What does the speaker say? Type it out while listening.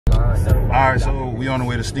Alright, so we on the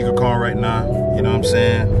way to Sneakercon right now. You know what I'm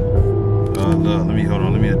saying? Look, let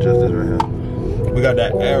me adjust this right here. We got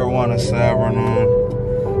that Arowana Savron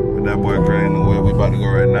on. With that boy Gray in the wheel. We about to go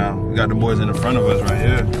right now. We got the boys in the front of us right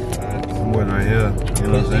here. Some boys right here. You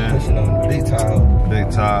know what I'm saying? Big Tahoe. Big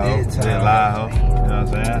Tahoe. Big Tahoe. You know what I'm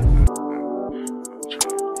saying?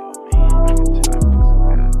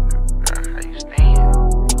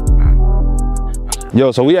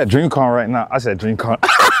 Yo, so we at DreamCon right now. I said DreamCon.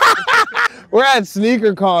 We're at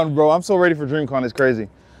Sneakercon, bro. I'm so ready for DreamCon, it's crazy.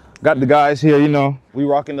 Got the guys here, you know. We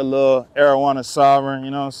rocking the little Arowana Sovereign,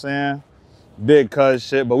 you know what I'm saying? Big cuz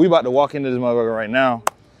shit, but we about to walk into this motherfucker right now.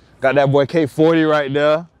 Got that boy K40 right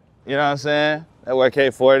there. You know what I'm saying? That boy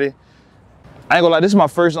K40. I ain't gonna lie, this is my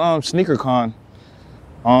first SneakerCon.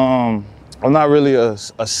 I'm not really a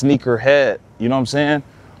sneaker head, you know what I'm saying?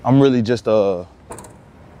 I'm really just a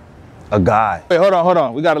guy. Wait, hold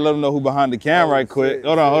on. We gotta let them know who behind the cam right quick.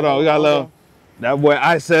 Hold on. We gotta let them. That boy,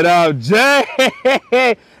 I said up, Jay.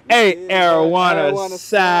 Hey, Arowana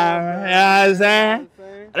Sovereign. You know what I'm saying?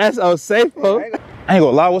 That's so safe, folks. I ain't gonna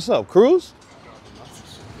lie, what's up? Cruz?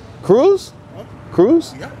 Cruz? Huh?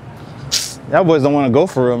 Cruz? Yeah. Y'all boys don't wanna go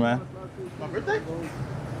for real, man. My birthday?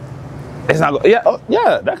 It's not,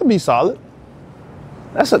 yeah, that could be solid.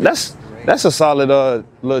 That's a solid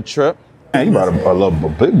little trip. Man, you brought a little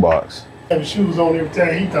big box. Having shoes on every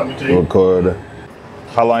time he told me to. Record.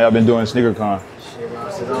 How long y'all been doing Sneakercon?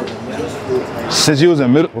 Since you was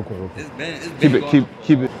in middle. It's been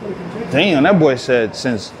keep it. Damn, that boy said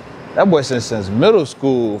since middle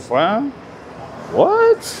school, fam.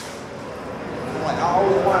 What? Like I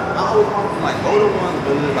always want like older ones,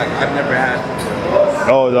 but like I've never had.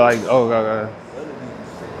 Oh, God.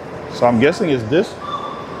 So I'm guessing it's this.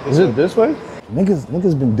 Is it this way?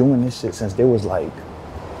 Niggas been doing this shit since they was like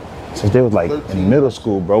in middle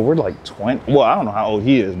school, bro. We're like 20. Well, I don't know how old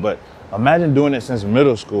he is, but imagine doing it since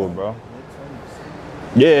middle school, bro.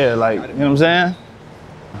 Yeah, like, you know what I'm saying?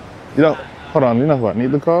 You know, hold on, you know what I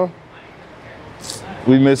need to call?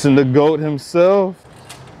 We missing the GOAT himself.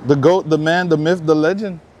 The GOAT, the man, the myth, the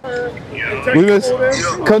legend. We miss,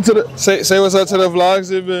 come to the, say what's up to the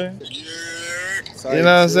vlogs, man. You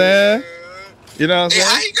know what I'm saying? You know what I'm saying?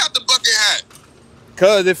 Hey, how you got the bucket hat?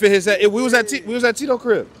 Cause it fit his head. We was at Tito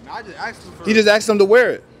crib. I just asked him for He just asked him to wear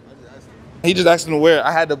it. He just asked him to wear it.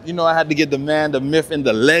 I had to, you know, I had to get the man, the myth, and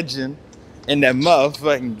the legend in that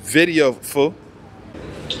motherfucking video, fool.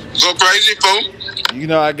 Go crazy, fool. You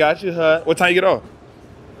know I got you, huh? What time you get off?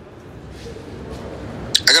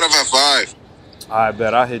 I got off at 5. I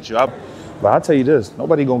bet I'll hit you up. But I'll tell you this,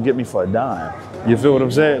 nobody gonna get me for a dime. You feel what I'm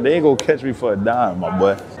saying? They ain't gonna catch me for a dime, my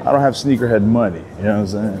boy. I don't have sneakerhead money, you know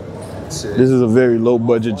what I'm saying? This is a very low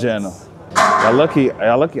budget channel. I'm lucky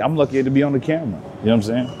to be on the camera. You know what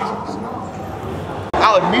I'm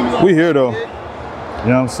saying? We here though. You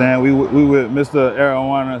know what I'm saying? We with Mr.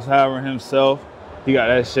 Arowana Savron himself. He got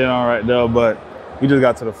that shit on right there, but we just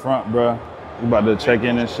got to the front, bro. We about to check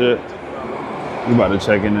in and shit.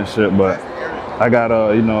 But I got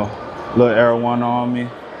you know, little Arowana on me.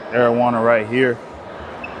 Arowana right here.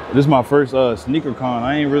 This is my first Sneakercon.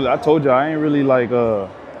 I told you I ain't really like a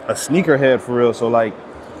sneakerhead for real, so like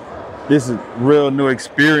this is real new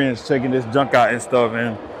experience checking this junk out and stuff,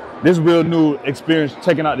 and this real new experience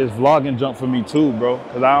checking out this vlogging junk for me too, bro,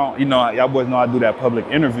 because I don't, you know, y'all boys know I do that public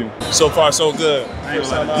interview. So far so good. I ain't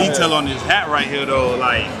gonna lie, the detail on this hat right here though,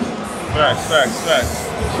 like facts.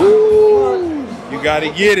 Woo, you gotta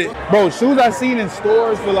get it, bro. Shoes I seen in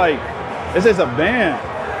stores for like, it's just a band.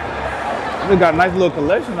 They got a nice little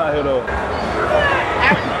collection out here though.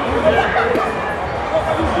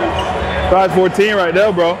 Size 14 right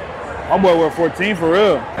there, bro. My boy wear 14 for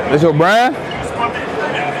real. That's your brand?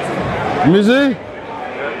 Let me see.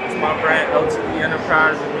 Yeah, it's my brand, LTV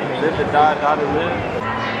Enterprise. Live to die, die to live.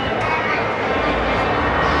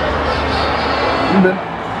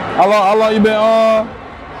 How long you been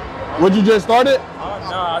what you just started?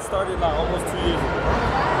 Nah, I started like almost 2 years ago.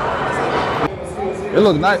 It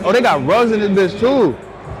looks nice. Oh, they got rugs in this bitch too.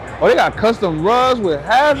 Oh, they got custom rugs with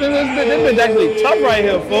halves in this bitch. This bitch actually tough right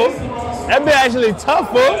here, fool. That bitch actually tough,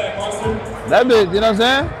 fool. That bitch, you know what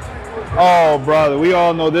I'm saying? Oh, brother, we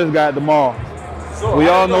all know this guy at the mall. We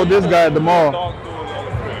all know this guy at the mall.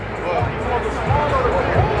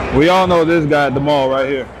 We all know this guy at the mall right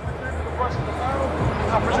here.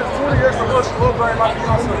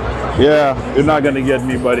 Yeah, you're not gonna get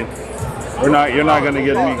me, buddy. You're not gonna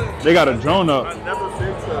get me. They got a drone up.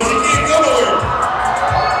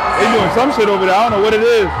 They doing some shit over there. I don't know what it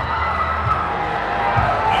is.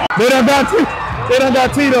 They done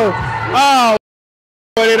got Tito. Oh,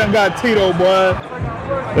 boy, they done got Tito, boy.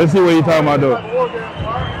 Let's see what you talking about, though.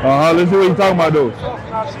 Let's see what you talking about though.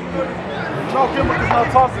 No chemicals, no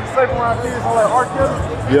toxic, safe around kids, all that art killers.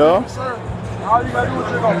 Yeah. All you gotta do is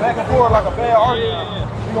just go back and forth like a bad argument.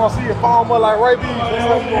 You gonna see it foam up like rabies. That's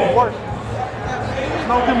how you gonna work.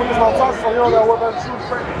 No chemicals, no toxic, so you don't gotta work out the shoes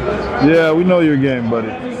straight. Yeah, we know your game,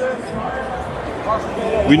 buddy.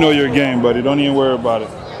 We know your game, buddy. Don't even worry about it.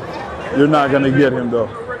 You're not gonna get him though.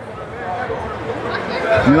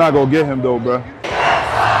 You're not gonna get him though, bro.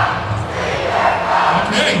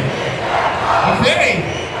 Okay. Okay.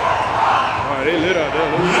 Alright, they lit out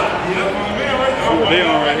there. They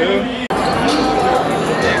on right here.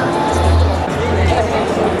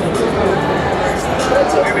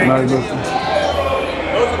 Nice. Those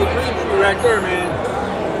are the green right there, man.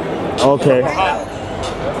 Okay.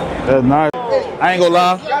 That's nice. I ain't gonna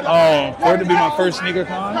lie. For it to be my first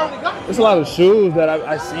Sneakercon, there's a lot of shoes that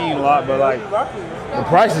I've seen a lot, but like the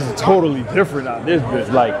price is totally different out this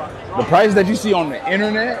bitch. Like the price that you see on the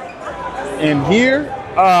internet and here,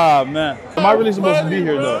 man. Am I really supposed to be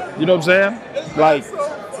here though? You know what I'm saying? Like,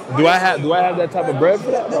 do I have that type of bread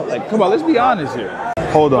for that? Bro? Like, come on, let's be honest here.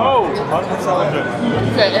 Hold on.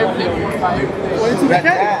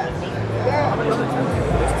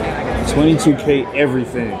 22K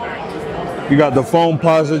everything. You got the foam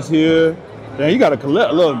posits here. Damn, you got a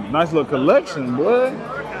nice little collection, boy.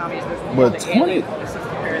 But 20. I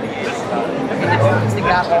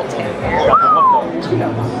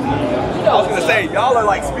was gonna say, y'all are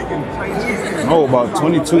like speaking Chinese. Oh, about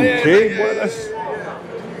 22K, boy. That's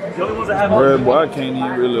bread, boy. I can't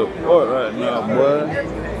even really afford right now, boy.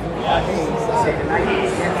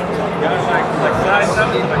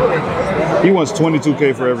 He wants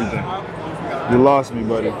 22K for everything. You lost me,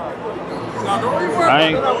 buddy.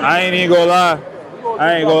 I ain't even gonna lie. I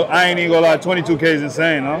ain't even gonna lie. 22K is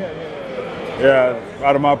insane, huh? Yeah,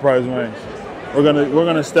 out of my price range. We're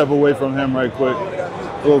gonna step away from him right quick.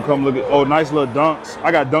 We'll come look at nice little dunks.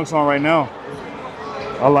 I got dunks on right now.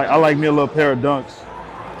 I like me a little pair of dunks.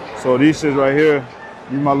 So these shits right here,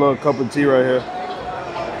 use my little cup of tea right here.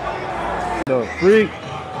 The freak.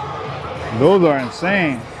 Those are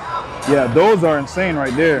insane. Yeah, those are insane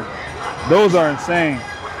right there. Those are insane.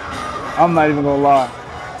 I'm not even gonna lie.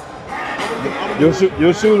 Your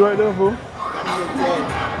shoes right there, fool?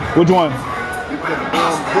 Which one?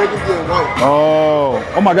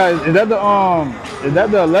 Oh my God! Is that the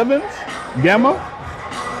 11s? Gamma?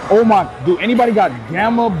 Oh my! Do anybody got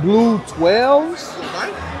Gamma Blue 12s?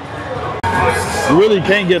 You really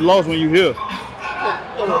can't get lost when you here.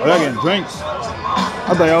 Oh, y'all getting drinks.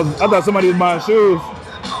 I thought somebody was buying shoes.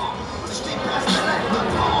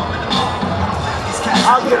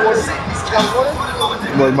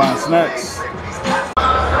 Boy buying snacks.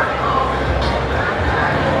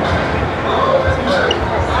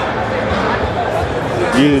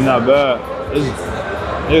 He's not bad.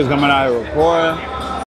 He's coming out here recording.